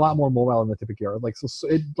 are gonna be a lot more mobile in the typical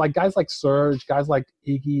yard. Guys like Serge, guys like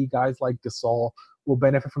Iggy, guys like Gasol will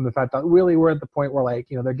benefit from the fact that really we're at the point where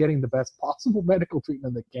they're getting the best possible medical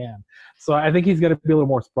treatment they can. So I think he's going to be a little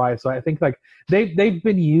more spry. So I think they've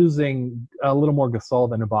been using a little more Gasol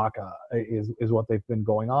than Ibaka is what they've been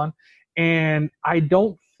going on. And I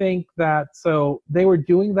don't think that, so they were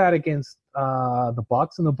doing that against the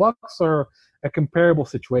Bucks, and the Bucks are a comparable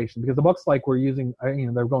situation because the Bucks were using,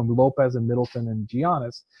 they're going Lopez and Middleton and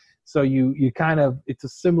Giannis. So you kind of, it's a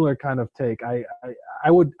similar kind of take.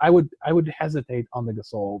 I would hesitate on the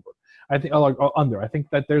Gasol over. I think or under. I think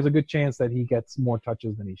that there's a good chance that he gets more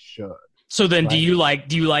touches than he should. So then, right? do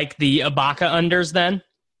you like the Ibaka unders then?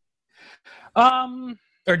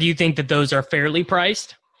 Or do you think that those are fairly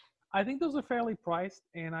priced? I think those are fairly priced,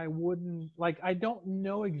 and I wouldn't I don't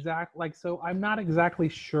know so I'm not exactly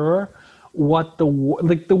sure what the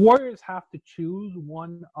Warriors have to choose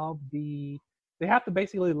one of the. They have to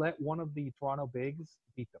basically let one of the Toronto bigs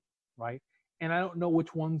beat them, right? And I don't know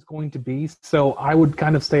which one's going to be, so I would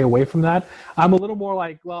kind of stay away from that. I'm a little more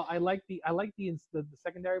I like the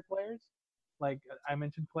secondary players. I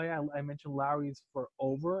mentioned Clay, I mentioned Lowry's for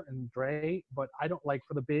over and Dre, but I don't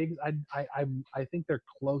for the bigs. I think they're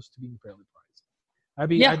close to being fairly priced.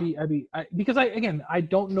 Because I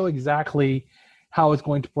don't know exactly how it's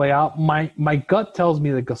going to play out. My gut tells me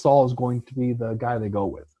that Gasol is going to be the guy they go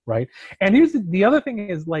with, right? And here's the other thing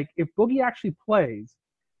is if Boogie actually plays,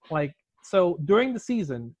 so during the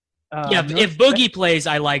season, Yeah, if Boogie plays,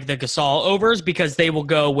 I like the Gasol overs because they will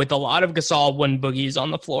go with a lot of Gasol when Boogie's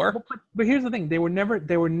on the floor. But here's the thing: they were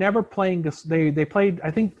never playing. They played.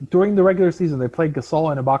 I think during the regular season they played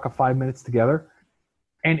Gasol and Ibaka 5 minutes together,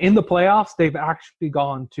 and in the playoffs they've actually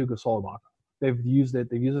gone to Gasol Ibaka. They've used it.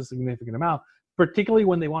 They've used a significant amount, particularly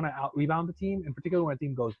when they want to out rebound the team, and particularly when a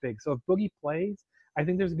team goes big. So if Boogie plays, I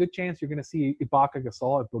think there's a good chance you're going to see Ibaka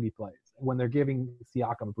Gasol if Boogie plays when they're giving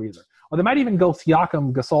Siakam a breather. Or they might even go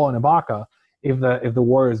Siakam, Gasol, and Ibaka if the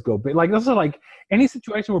Warriors go big. Like this is like any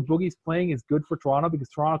situation where Boogie's playing is good for Toronto because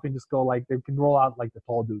Toronto can just go like they can roll out like the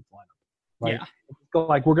tall dudes lineup. Right? Yeah. Go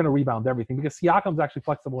like we're going to rebound everything because Siakam's actually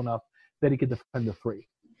flexible enough that he could defend the three.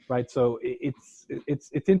 Right, so it's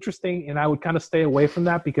interesting, and I would kind of stay away from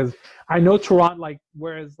that because I know Toronto, like,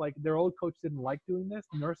 whereas like their old coach didn't like doing this.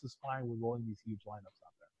 Nurse is fine with rolling these huge lineups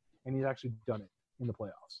out there, and he's actually done it in the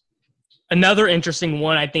playoffs. Another interesting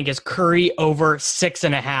one, I think, is Curry over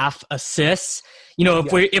 6.5 assists. You know,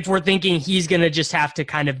 if we're thinking he's going to just have to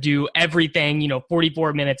kind of do everything,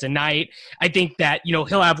 44 minutes a night, I think that,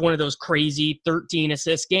 he'll have one of those crazy 13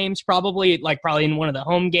 assist games probably in one of the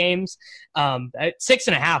home games.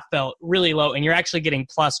 6.5 felt really low, and you're actually getting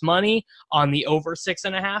plus money on the over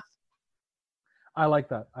 6.5. I like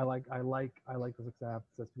that. I like the 6.5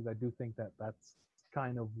 assists because I do think that that's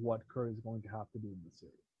kind of what Curry is going to have to do in the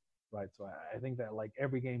series. Right, so I think that like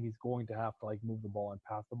every game he's going to have to like move the ball and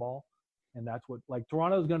pass the ball, and that's what like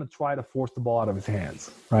Toronto is going to try to force the ball out of his hands,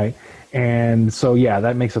 right? And so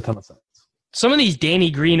that makes a ton of sense. Some of these Danny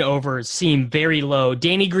Green overs seem very low.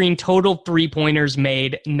 Danny Green total 3-pointers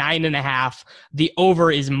made 9.5. The over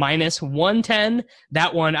is minus 110.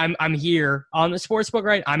 That one I'm here on the sportsbook,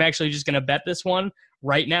 right? I'm actually just going to bet this one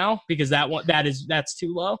right now because that's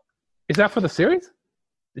too low. Is that for the series?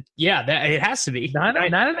 Yeah, it has to be.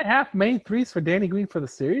 9.5 made threes for Danny Green for the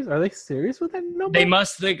series. Are they serious with that number? They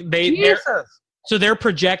must. They're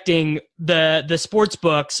projecting the sports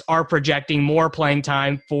books are projecting more playing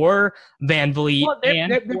time for Van Vliet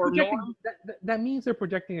they're projecting, that means they're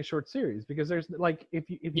projecting a short series because there's like if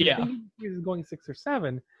you think the series is going 6 or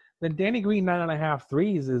 7, then Danny Green 9.5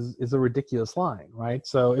 threes is a ridiculous line, right?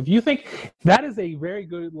 So if you think that is a very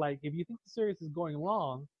good if you think the series is going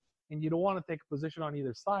long. And you don't want to take a position on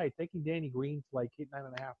either side. Taking Danny Green to hit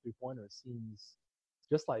 9.5 3-pointers seems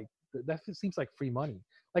just like that. Seems like free money.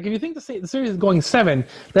 Like if you think the series is going 7,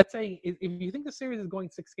 that's saying if you think the series is going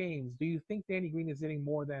 6 games, do you think Danny Green is hitting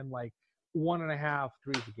more than 1.5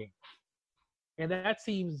 threes a game? And that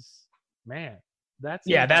seems,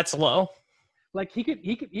 that's low. Like he could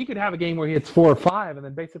have a game where he hits 4 or 5, and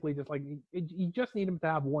then basically just you just need him to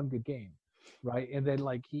have one good game. Right, and then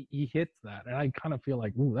he hits that, and I kind of feel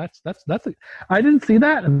like, ooh, that's I didn't see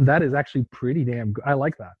that, and that is actually pretty damn good. I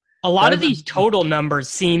like that. A lot of these total numbers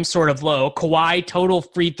seem sort of low. Kawhi total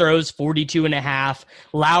free throws 42.5.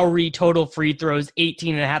 Lowry total free throws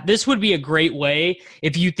 18.5. This would be a great way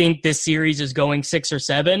if you think this series is going 6 or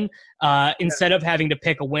 7. Instead of having to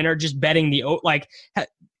pick a winner, just betting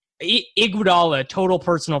Iguodala total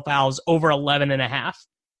personal fouls over 11.5.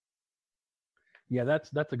 Yeah,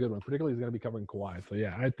 that's a good one. Particularly, he's going to be covering Kawhi. So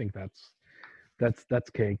I think that's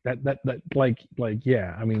cake. That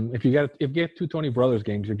I mean, if you get 2 Tony Brothers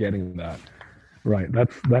games, you're getting that, right?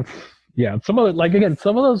 That's Some of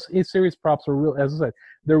some of those series props are real. As I said,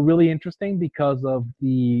 they're really interesting because of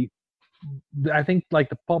I think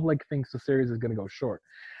the public thinks the series is going to go short.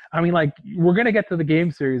 I mean, we're going to get to the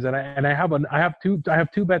game series, and I have two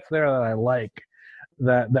bets there that I like.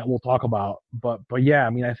 That we'll talk about, but I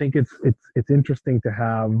mean, I think it's interesting to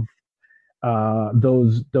have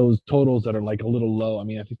those totals that are a little low. I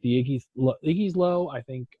mean, I think the Iggy's low. I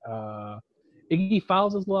think Iggy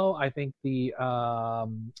fouls is low. I think the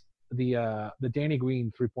Danny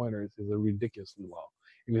Green 3-pointers is a ridiculously low.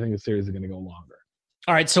 If you think the series is going to go longer.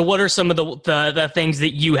 All right. So, what are some of the things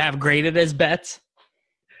that you have graded as bets?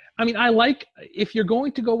 I mean, if you're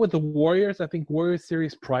going to go with the Warriors, I think Warriors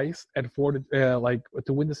series price at 4 to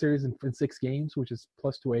win the series in 6 games, which is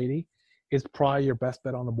plus 280, is probably your best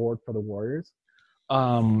bet on the board for the Warriors.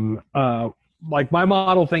 My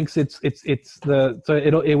model thinks it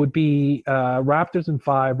would be Raptors in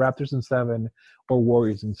 5, Raptors in 7, or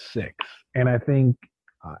Warriors in 6. And I think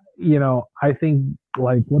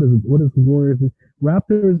what is the Warriors?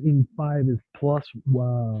 Raptors in 5 is plus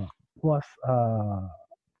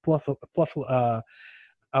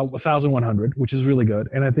 1,100, which is really good.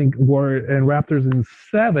 And I think Raptors in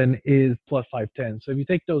 7 is plus 510. So if you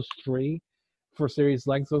take those 3 for series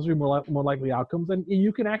lengths, those are more likely outcomes. And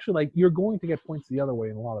you can actually you're going to get points the other way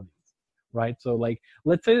in a lot of these, right? So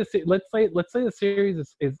let's say the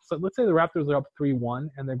series is so let's say the Raptors are up 3-1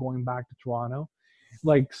 and they're going back to Toronto.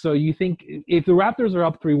 Like, so you think if the Raptors are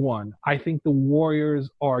up 3-1, I think the Warriors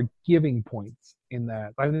are giving points in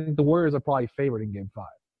that. I think the Warriors are probably favored in Game 5,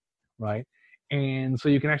 right? And so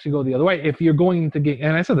you can actually go the other way. If you're going to game,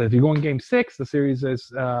 and I said that if you're going Game 6, the series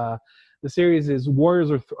is Warriors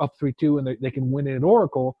are up 3-2 and they can win it at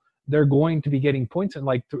Oracle. They're going to be getting points, and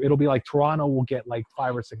like it'll be like Toronto will get like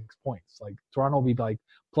 5 or 6 points. Like Toronto will be like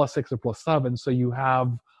 +6 or +7. So you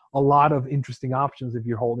have a lot of interesting options if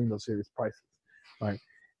you're holding those series prices, right?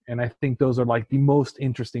 And I think those are like the most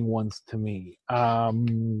interesting ones to me.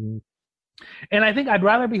 And I think I'd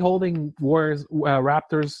rather be holding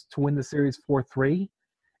Raptors to win the series 4-3,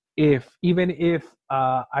 even if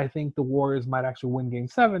I think the Warriors might actually win Game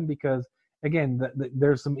 7, because again,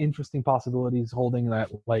 there's some interesting possibilities holding that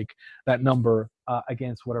number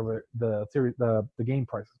against whatever the game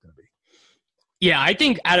price is going to be. Yeah, I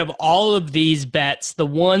think out of all of these bets, the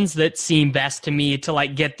ones that seem best to me to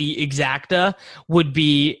like get the exacta would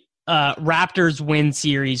be Raptors win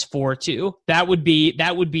series 4-2. That would be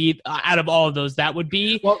out of all of those, that would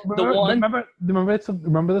be the one.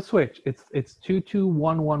 Remember the switch. It's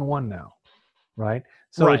 2-2-1-1-1 now, right?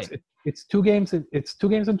 So right. It's 2 games. It's 2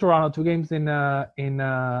 games in Toronto, 2 games in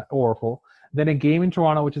Oracle, then a game in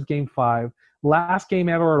Toronto, which is Game 5. Last game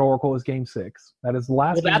ever at Oracle is Game 6. That is the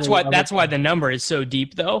last. Well, that's why the number is so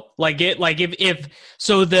deep, though.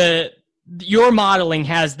 Your modeling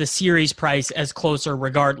has the series price as closer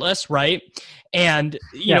regardless, right? And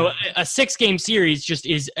you know, a 6-game series just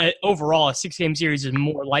is overall a 6-game series is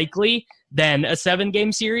more likely than a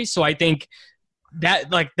 7-game series. So I think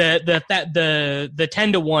that like the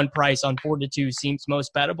 10-1 price on 4-2 seems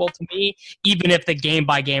most bettable to me, even if the game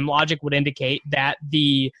by game logic would indicate that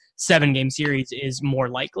the 7-game series is more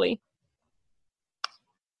likely.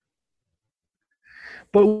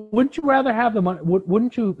 But wouldn't you rather have the money?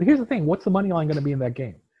 Wouldn't you? Here's the thing: what's the money line going to be in that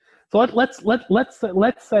game? So let's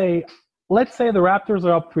say the Raptors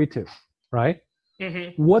are up 3-2, right?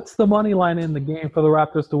 Mm-hmm. What's the money line in the game for the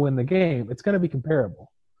Raptors to win the game? It's going to be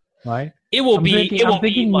comparable, right? I'm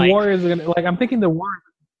thinking Warriors are going to like. I'm thinking the Warriors.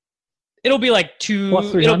 It'll be like 2.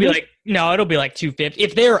 It'll be like 250.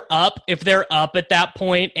 If they're up at that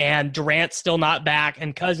point, and Durant's still not back,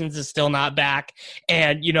 and Cousins is still not back,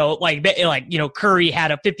 and Curry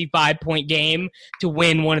had a 55-point game to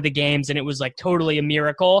win one of the games, and it was like totally a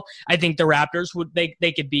miracle. I think the Raptors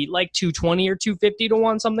they could beat like 220 or 250 to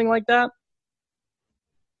 1, something like that.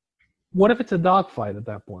 What if it's a dogfight at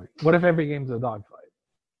that point? What if every game's a dogfight?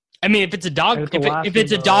 I mean, if it's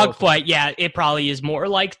a dogfight, yeah, it probably is more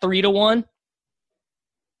like 3-1.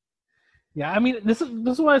 Yeah, I mean, this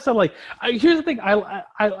is why I said, like, here's the thing.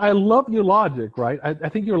 I love your logic, right? I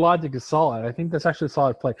think your logic is solid. I think that's actually a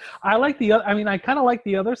solid play. I kind of like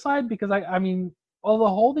the other side, because I mean, although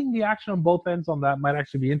holding the action on both ends on that might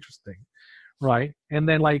actually be interesting, right? And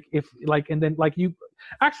then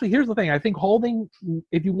actually, here's the thing. I think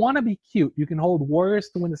if you want to be cute, you can hold Warriors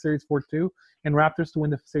to win the series 4-2 and Raptors to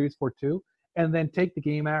win the series 4-2, and then take the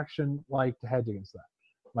game action like to hedge against that.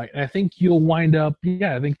 Like, I think you'll wind up.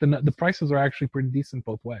 Yeah, I think the prices are actually pretty decent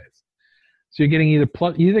both ways. So you're getting you're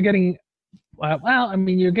getting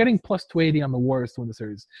 +280 on the Warriors to win the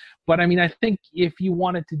series. But I mean, I think if you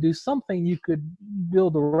wanted to do something, you could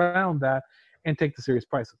build around that and take the series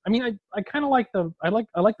prices. I mean, I kind of like the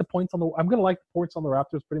points on the. I'm gonna like the points on the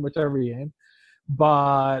Raptors pretty much every game,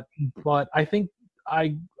 but I think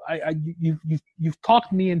you've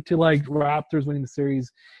talked me into like Raptors winning the series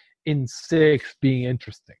in 6 being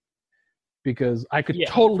interesting, because I could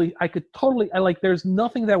totally there's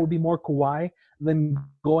nothing that would be more Kawhi than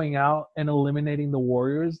going out and eliminating the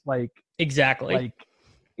Warriors like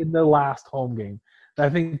in the last home game. I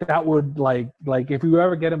think that would like if you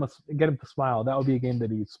ever get him to smile, that would be a game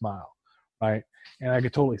that he'd smile, right? And I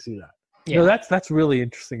could totally see that. Yeah, that's really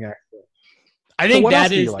interesting, actually. I think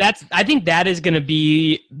that is going to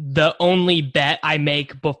be the only bet I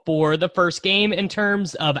make before the first game in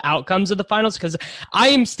terms of outcomes of the finals, because I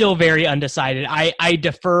am still very undecided. I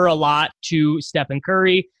defer a lot to Stephen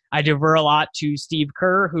Curry. I defer a lot to Steve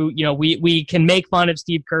Kerr, who, you know, we can make fun of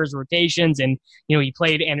Steve Kerr's rotations, and, you know, he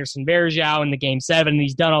played Anderson Varejao in the Game 7, and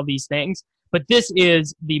he's done all these things. But this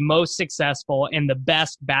is the most successful and the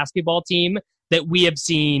best basketball team that we have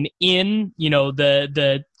seen in, you know,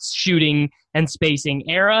 the shooting and spacing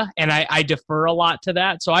era, and I defer a lot to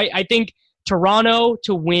that. So I think Toronto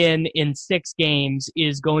to win in 6 games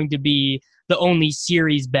is going to be the only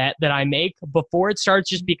series bet that I make before it starts,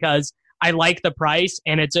 just because I like the price,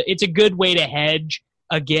 and it's a good way to hedge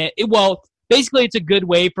again. Well, basically, it's a good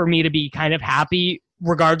way for me to be kind of happy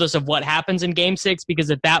regardless of what happens in Game 6,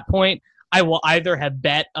 because at that point, I will either have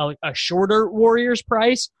bet a shorter Warriors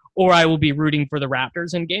price, or I will be rooting for the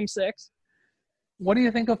Raptors in Game 6. What do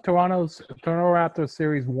you think of Toronto Raptors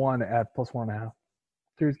Series 1 at +1.5?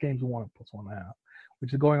 Series games 1 at +1.5,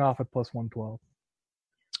 which is going off at +112.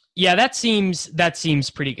 Yeah, that seems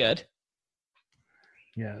pretty good.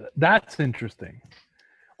 Yeah, that's interesting.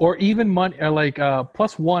 Or even money like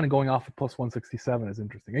 +1 going off at +167 is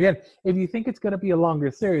interesting. Again, if you think it's going to be a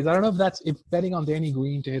longer series, I don't know if betting on Danny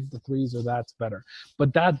Green to hit the threes or that's better.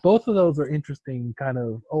 But both of those are interesting. Kind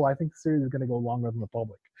of, I think the series is going to go longer than the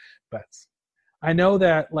public bets. I know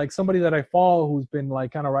that like somebody that I follow who's been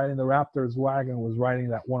like kind of riding the Raptors wagon was riding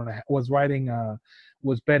that 1.5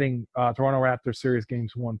 was betting Toronto Raptors series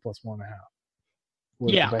games 1 +1.5.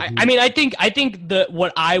 Yeah, I mean, I think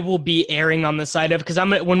what I will be erring on the side of, because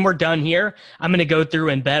when we're done here, I'm gonna go through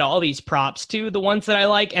and bet all these props too, the ones that I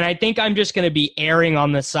like, and I think I'm just gonna be erring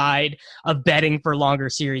on the side of betting for longer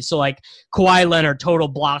series. So like Kawhi Leonard total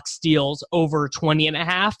block steals over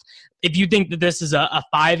 20.5. If you think that this is a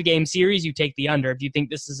 5-game series, you take the under. If you think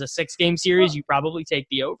this is a 6-game series, you probably take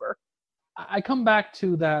the over. I come back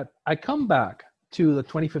to that. I come back to the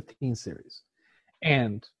 2015 series,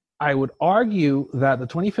 and I would argue that the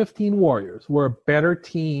 2015 Warriors were a better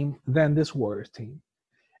team than this Warriors team,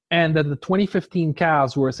 and that the 2015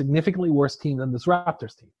 Cavs were a significantly worse team than this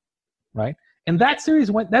Raptors team, right? And that series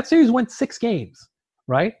went 6 games,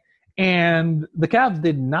 right? And the Cavs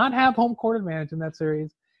did not have home court advantage in that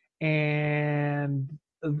series. And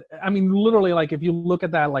I mean, literally, like if you look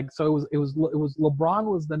at that, like so it was LeBron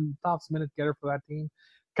was the top minute getter for that team.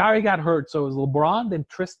 Kyrie got hurt, so it was LeBron, then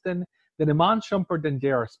Tristan, then Iman Shumpert, then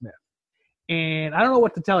J.R. Smith. And I don't know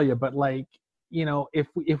what to tell you, but like, you know, if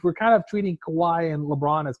we're kind of treating Kawhi and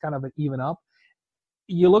LeBron as kind of an even up,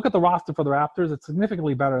 you look at the roster for the Raptors, it's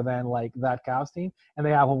significantly better than like that Cavs team, and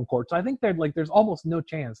they have home court. So I think there's almost no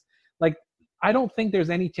chance. Like, I don't think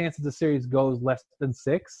there's any chance that the series goes less than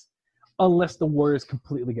 6 unless the Warriors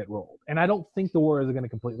completely get rolled. And I don't think the Warriors are going to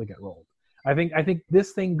completely get rolled. I think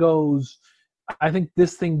this thing goes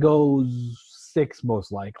 6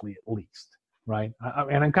 most likely at least, right?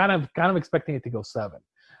 And I'm kind of expecting it to go 7.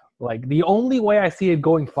 Like the only way I see it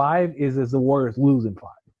going 5 is the Warriors lose in 5,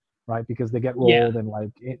 right? Because they get rolled and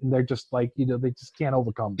like they're just like, you know, they just can't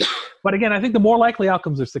overcome it. But again, I think the more likely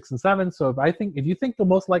outcomes are 6 and 7. So if you think the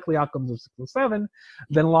most likely outcomes are 6 and 7,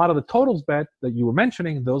 then a lot of the totals bet that you were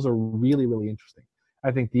mentioning, those are really, really interesting. I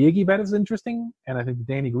think the Iggy bet is interesting, and I think the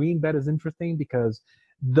Danny Green bet is interesting because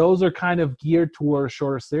those are kind of geared toward a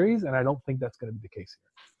shorter series, and I don't think that's going to be the case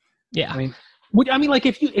here. Yeah. I mean, like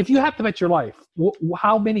if you have to bet your life,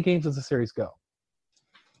 how many games does the series go?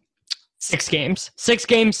 6 games. 6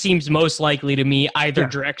 games seems most likely to me either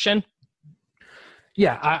direction.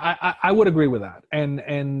 Yeah, I would agree with that.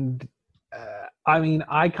 And I mean,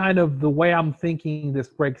 I kind of, the way I'm thinking this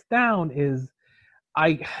breaks down is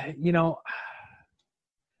I kind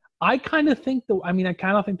of think the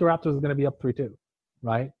Raptors are going to be up 3-2,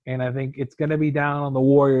 right? And I think it's going to be down on the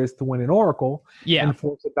Warriors to win an Oracle and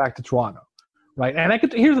force it back to Toronto, right? And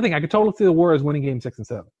here's the thing, I could totally see the Warriors winning game 6 and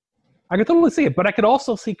 7. I could totally see it, but I could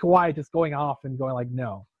also see Kawhi just going off and going like,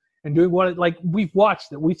 no. And doing like we've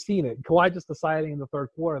watched it, we've seen it. Kawhi just deciding in the third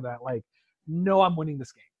quarter that like, no, I'm winning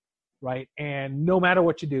this game, right? And no matter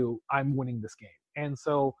what you do, I'm winning this game. And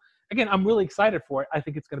so again, I'm really excited for it. I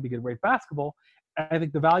think it's going to be great basketball. I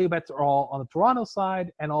think the value bets are all on the Toronto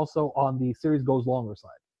side and also on the series goes longer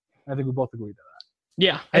side. I think we both agree to that.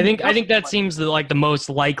 Yeah, I think that seems like the most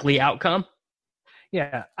likely outcome.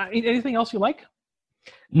 Yeah. Anything else you like?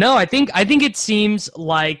 No, I think it seems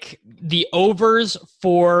like the overs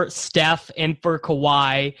for Steph and for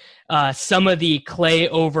Kawhi, some of the Klay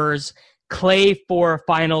overs, Klay for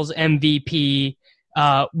Finals MVP,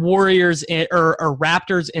 Warriors or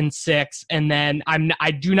Raptors in 6, and then I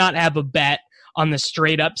do not have a bet on the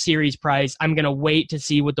straight up series price. I'm gonna wait to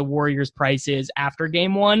see what the Warriors price is after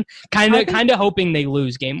game 1. Kind of hoping they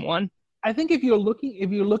lose game 1. I think if you're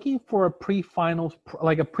looking for a pre-finals,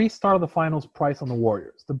 like a pre-start of the finals price on the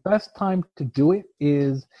Warriors, the best time to do it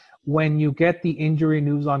is when you get the injury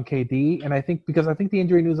news on KD. And I think the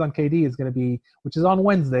injury news on KD is going to be, which is on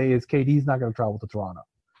Wednesday, is KD's not going to travel to Toronto.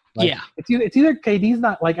 Like, yeah, it's either KD's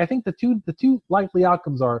not, like I think the two likely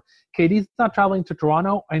outcomes are KD's not traveling to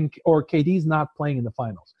Toronto or KD's not playing in the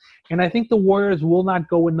finals. And I think the Warriors will not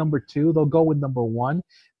go with number 2; they'll go with number 1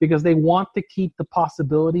 because they want to keep the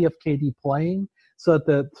possibility of KD playing so that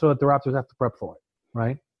the Raptors have to prep for it,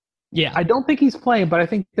 right? Yeah, I don't think he's playing, but I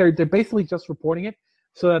think they're basically just reporting it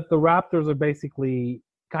so that the Raptors are basically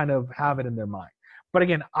kind of have it in their mind. But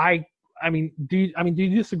again, do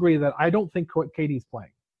you disagree that I don't think KD's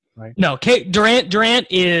playing? Right. No, Durant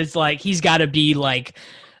is like, he's got to be like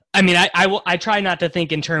I mean, I try not to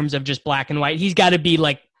think in terms of just black and white. He's got to be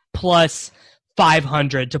like plus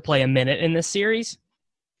 500 to play a minute in this series.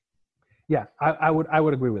 Yeah, I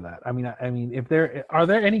would agree with that. I mean, if there are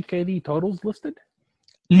any KD totals listed?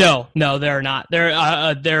 No, they're not.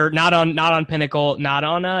 They're not on Pinnacle, not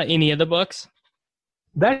on any of the books.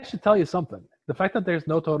 That should tell you something. The fact that there's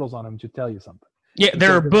no totals on them should tell you something. Yeah,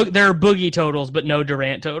 there are Boogie totals, but no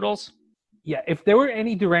Durant totals. Yeah, if there were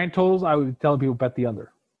any Durant totals, I would tell people bet the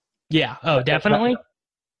under. Yeah. Oh, definitely.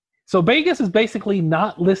 So Vegas is basically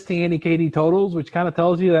not listing any KD totals, which kind of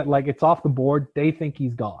tells you that like it's off the board. They think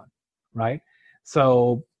he's gone, right?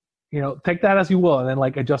 So, take that as you will, and then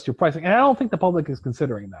like adjust your pricing. And I don't think the public is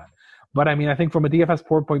considering that. But I mean, I think from a DFS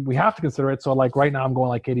point, we have to consider it. So like right now, I'm going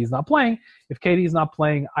like KD's not playing. If KD's not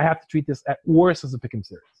playing, I have to treat this at worst as a pick 'em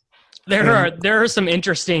series. There are some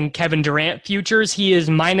interesting Kevin Durant futures. He is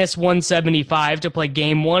minus 175 to play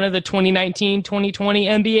game 1 of the 2019-2020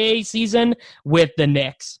 NBA season with the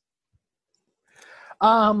Knicks.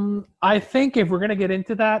 I think if we're going to get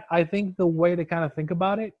into that, I think the way to kind of think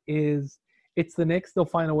about it is it's the Knicks. They'll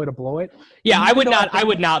find a way to blow it. Yeah, I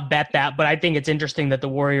would not bet that, but I think it's interesting that the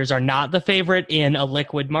Warriors are not the favorite in a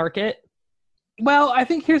liquid market. Well, I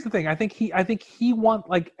think here's the thing. I think he wants,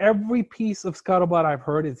 like, every piece of scuttlebutt I've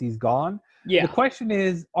heard is he's gone. Yeah. The question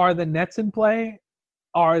is, are the Nets in play?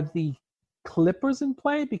 Are the Clippers in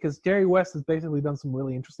play? Because Jerry West has basically done some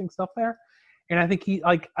really interesting stuff there. And I think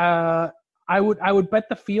I would bet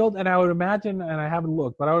the field, and I would imagine, and I haven't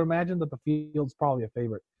looked, but I would imagine that the field's probably a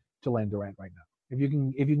favorite to land Durant right now. If you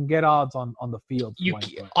can get odds on the field.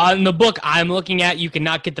 On the book I'm looking at, you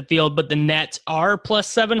cannot get the field, but the Nets are plus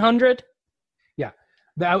 700. Yeah.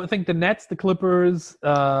 I would think the Nets, the Clippers,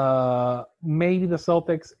 maybe the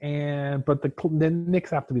Celtics, but the Knicks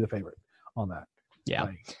have to be the favorite on that. Yeah.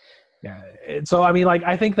 Yeah. So, I mean, like,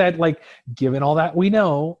 I think that, like, given all that we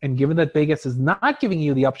know, and given that Vegas is not giving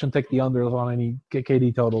you the option to take the unders on any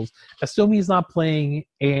KD totals, assume he's not playing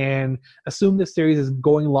and assume this series is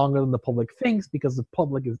going longer than the public thinks because the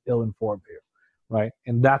public is ill-informed here, right?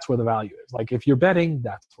 And that's where the value is. Like, if you're betting,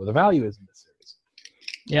 that's where the value is in this series.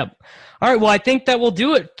 Yep. All right, well, I think that will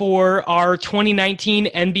do it for our 2019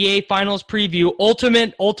 NBA Finals preview.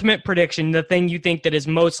 Ultimate prediction, the thing you think that is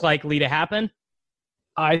most likely to happen?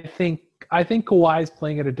 I think Kawhi is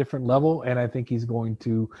playing at a different level, and I think he's going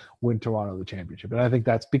to win Toronto the championship. And I think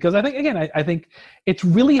that's because I think it's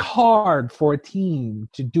really hard for a team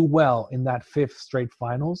to do well in that 5th straight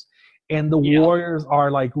finals, and the Warriors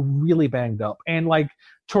are like really banged up, and like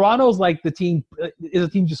Toronto's like the team is a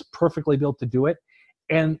team just perfectly built to do it,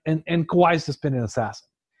 and Kawhi's just been an assassin.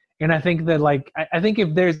 And I think that I think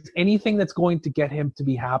if there's anything that's going to get him to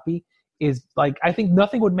be happy, is like, I think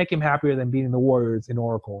nothing would make him happier than beating the Warriors in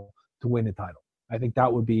Oracle to win a title. I think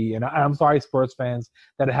that would be, and I'm sorry, Spurs fans,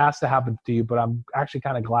 that it has to happen to you, but I'm actually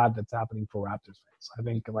kind of glad that's happening for Raptors fans. I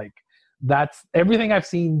think like that's everything I've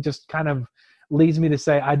seen just kind of leads me to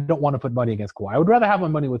say I don't want to put money against Kawhi. I would rather have my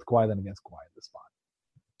money with Kawhi than against Kawhi at this spot.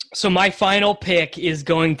 So my final pick is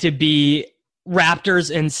going to be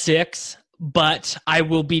Raptors in 6. But I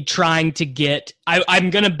will be trying to get – I'm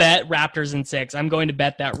going to bet Raptors in 6. I'm going to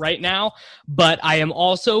bet that right now. But I am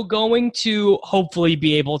also going to hopefully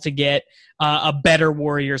be able to get a better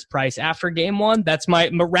Warriors price after Game 1. That's my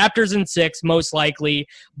Raptors in 6 most likely.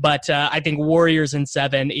 But I think Warriors in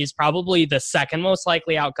 7 is probably the second most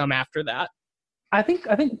likely outcome after that. I think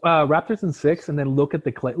Raptors in 6, and then look at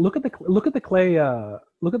the Clay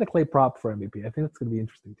prop for MVP. I think that's going to be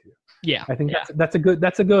interesting too. Yeah, I think that's a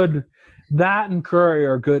good. That and Curry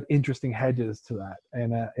are good, interesting hedges to that,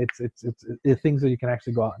 and it's things that you can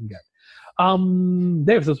actually go out and get.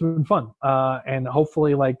 Dave, this has been fun, and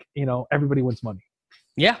hopefully, everybody wins money.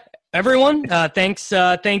 Yeah, everyone. Thanks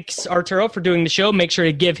Arturo for doing the show. Make sure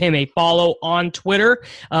to give him a follow on Twitter.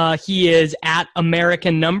 He is at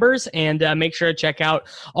American Numbers, and make sure to check out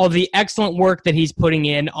all the excellent work that he's putting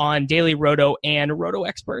in on Daily Roto and Roto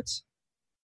Experts.